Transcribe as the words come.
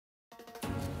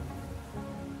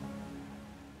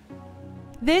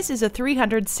This is a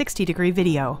 360-degree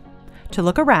video. To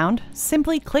look around,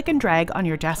 simply click and drag on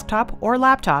your desktop or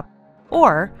laptop,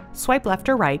 or swipe left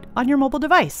or right on your mobile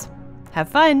device. Have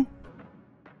fun!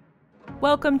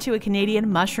 Welcome to a Canadian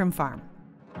mushroom farm.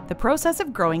 The process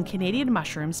of growing Canadian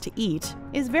mushrooms to eat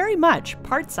is very much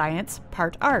part science,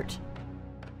 part art.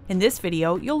 In this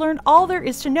video, you'll learn all there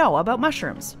is to know about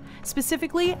mushrooms,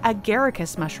 specifically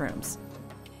agaricus mushrooms,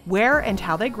 where and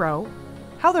how they grow,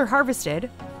 how they're harvested,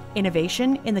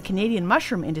 innovation in the Canadian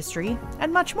mushroom industry,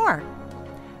 and much more.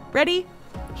 Ready?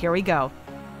 Here we go.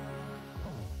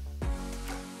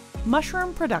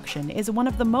 Mushroom production is one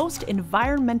of the most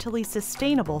environmentally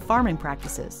sustainable farming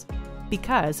practices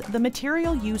because the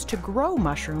material used to grow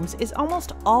mushrooms is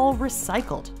almost all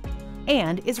recycled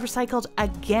and is recycled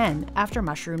again after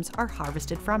mushrooms are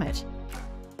harvested from it.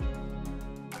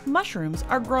 Mushrooms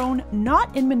are grown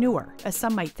not in manure, as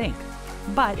some might think,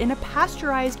 but in a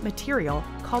pasteurized material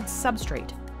called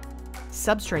substrate.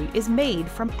 Substrate is made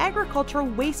from agricultural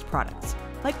waste products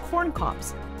like corn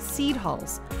cobs, seed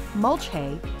hulls, mulch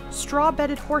hay,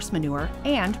 straw-bedded horse manure,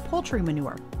 and poultry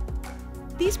manure.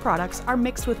 These products are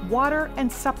mixed with water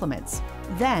and supplements,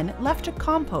 then left to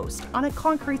compost on a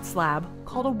concrete slab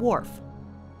called a wharf.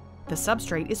 The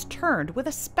substrate is turned with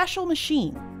a special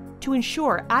machine to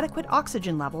ensure adequate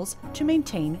oxygen levels to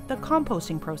maintain the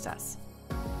composting process.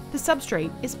 The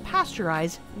substrate is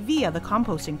pasteurized via the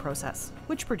composting process,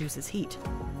 which produces heat.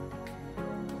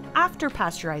 After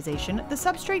pasteurization, the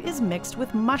substrate is mixed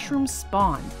with mushroom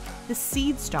spawn, the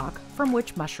seed stock from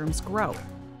which mushrooms grow.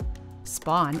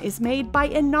 Spawn is made by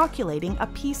inoculating a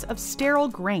piece of sterile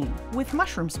grain with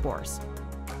mushroom spores.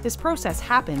 This process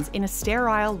happens in a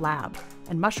sterile lab,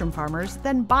 and mushroom farmers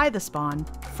then buy the spawn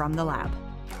from the lab.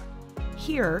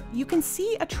 Here, you can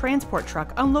see a transport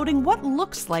truck unloading what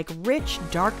looks like rich,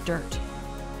 dark dirt.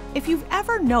 If you've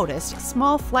ever noticed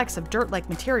small flecks of dirt-like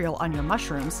material on your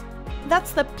mushrooms,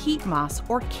 that's the peat moss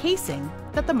or casing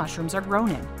that the mushrooms are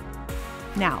grown in.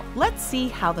 Now, let's see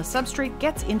how the substrate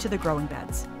gets into the growing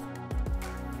beds.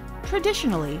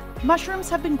 Traditionally, mushrooms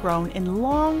have been grown in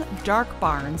long, dark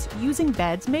barns using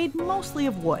beds made mostly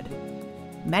of wood.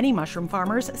 Many mushroom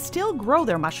farmers still grow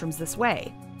their mushrooms this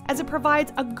way, as it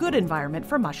provides a good environment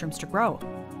for mushrooms to grow.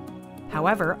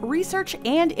 However, research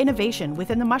and innovation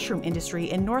within the mushroom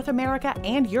industry in North America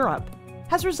and Europe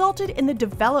has resulted in the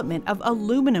development of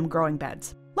aluminum growing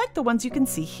beds, like the ones you can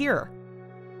see here.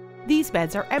 These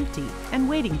beds are empty and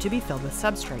waiting to be filled with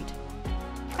substrate.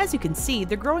 As you can see,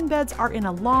 the growing beds are in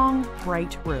a long,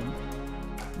 bright room.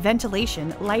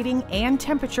 Ventilation, lighting, and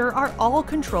temperature are all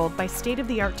controlled by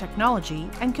state-of-the-art technology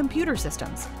and computer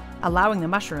systems, allowing the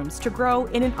mushrooms to grow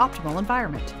in an optimal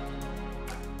environment.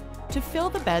 To fill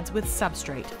the beds with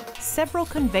substrate, several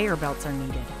conveyor belts are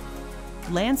needed.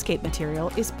 Landscape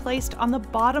material is placed on the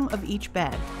bottom of each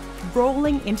bed,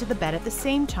 rolling into the bed at the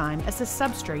same time as the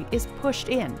substrate is pushed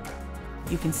in.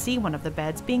 You can see one of the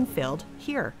beds being filled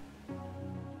here.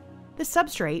 The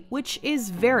substrate, which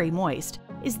is very moist,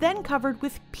 is then covered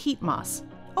with peat moss,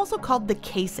 also called the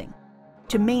casing,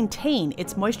 to maintain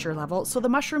its moisture level so the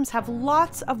mushrooms have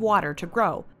lots of water to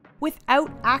grow without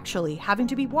actually having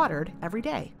to be watered every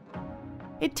day.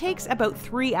 It takes about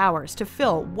 3 hours to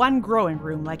fill one growing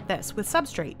room like this with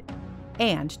substrate,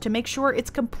 and to make sure it's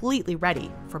completely ready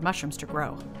for mushrooms to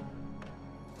grow.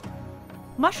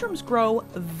 Mushrooms grow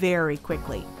very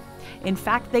quickly. In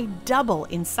fact, they double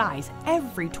in size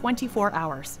every 24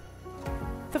 hours.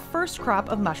 The first crop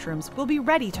of mushrooms will be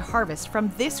ready to harvest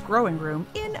from this growing room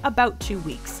in about 2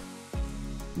 weeks.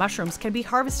 Mushrooms can be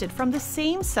harvested from the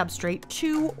same substrate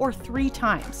 2 or 3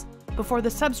 times before the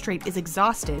substrate is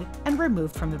exhausted and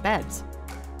removed from the beds.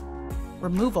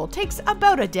 Removal takes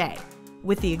about a day,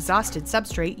 with the exhausted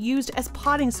substrate used as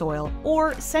potting soil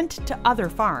or sent to other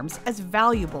farms as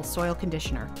valuable soil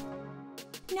conditioner.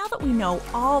 Now that we know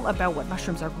all about what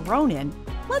mushrooms are grown in,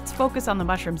 let's focus on the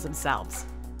mushrooms themselves.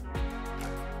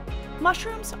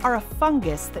 Mushrooms are a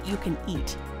fungus that you can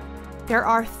eat. There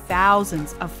are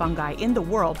thousands of fungi in the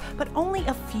world, but only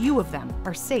a few of them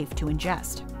are safe to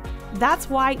ingest. That's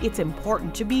why it's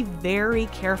important to be very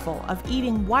careful of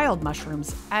eating wild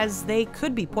mushrooms, as they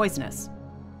could be poisonous.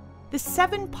 The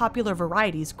 7 popular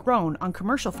varieties grown on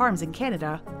commercial farms in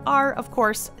Canada are, of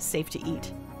course, safe to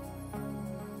eat.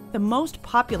 The most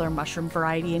popular mushroom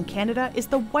variety in Canada is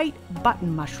the white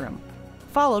button mushroom,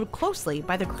 followed closely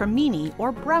by the cremini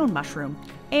or brown mushroom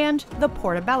and the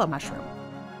portobello mushroom.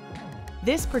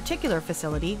 This particular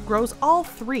facility grows all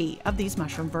 3 of these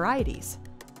mushroom varieties.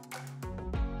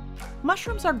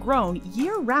 Mushrooms are grown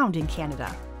year-round in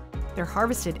Canada. They're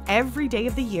harvested every day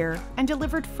of the year and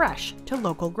delivered fresh to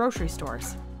local grocery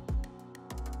stores.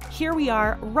 Here we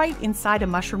are right inside a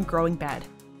mushroom growing bed.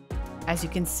 As you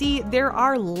can see, there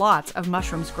are lots of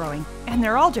mushrooms growing, and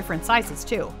they're all different sizes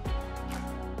too.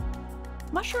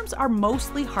 Mushrooms are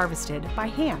mostly harvested by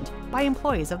hand by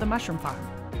employees of the mushroom farm.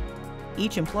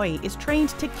 Each employee is trained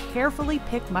to carefully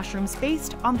pick mushrooms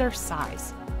based on their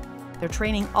size. Their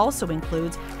training also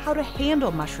includes how to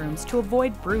handle mushrooms to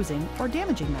avoid bruising or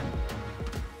damaging them.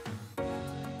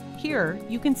 Here,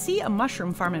 you can see a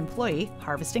mushroom farm employee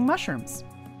harvesting mushrooms.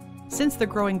 Since the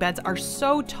growing beds are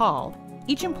so tall,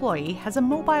 each employee has a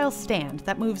mobile stand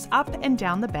that moves up and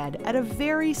down the bed at a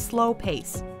very slow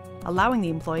pace, allowing the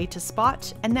employee to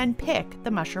spot and then pick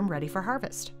the mushroom ready for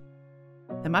harvest.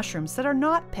 The mushrooms that are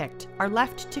not picked are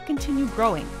left to continue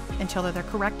growing until they're the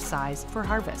correct size for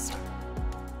harvest.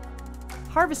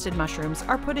 Harvested mushrooms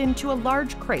are put into a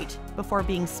large crate before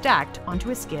being stacked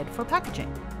onto a skid for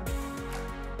packaging.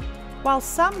 While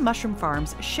some mushroom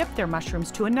farms ship their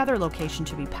mushrooms to another location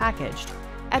to be packaged,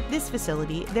 at this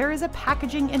facility there is a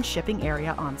packaging and shipping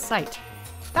area on site.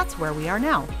 That's where we are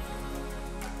now.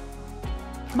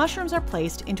 Mushrooms are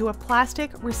placed into a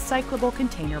plastic recyclable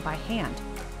container by hand.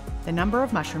 The number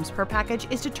of mushrooms per package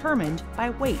is determined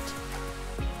by weight.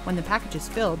 When the package is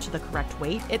filled to the correct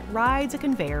weight, it rides a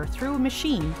conveyor through a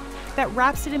machine that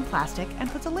wraps it in plastic and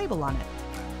puts a label on it.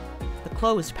 The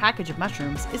closed package of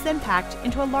mushrooms is then packed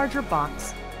into a larger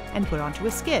box and put onto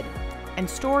a skid and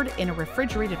stored in a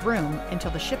refrigerated room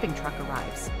until the shipping truck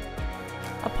arrives.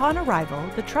 Upon arrival,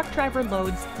 the truck driver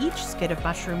loads each skid of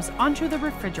mushrooms onto the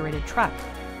refrigerated truck,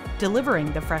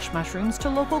 delivering the fresh mushrooms to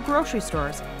local grocery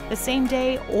stores the same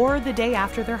day or the day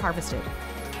after they're harvested.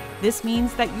 This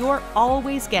means that you're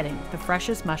always getting the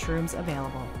freshest mushrooms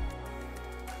available.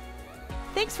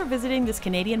 Thanks for visiting this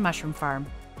Canadian mushroom farm.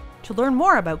 To learn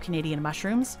more about Canadian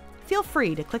mushrooms, feel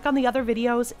free to click on the other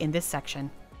videos in this section.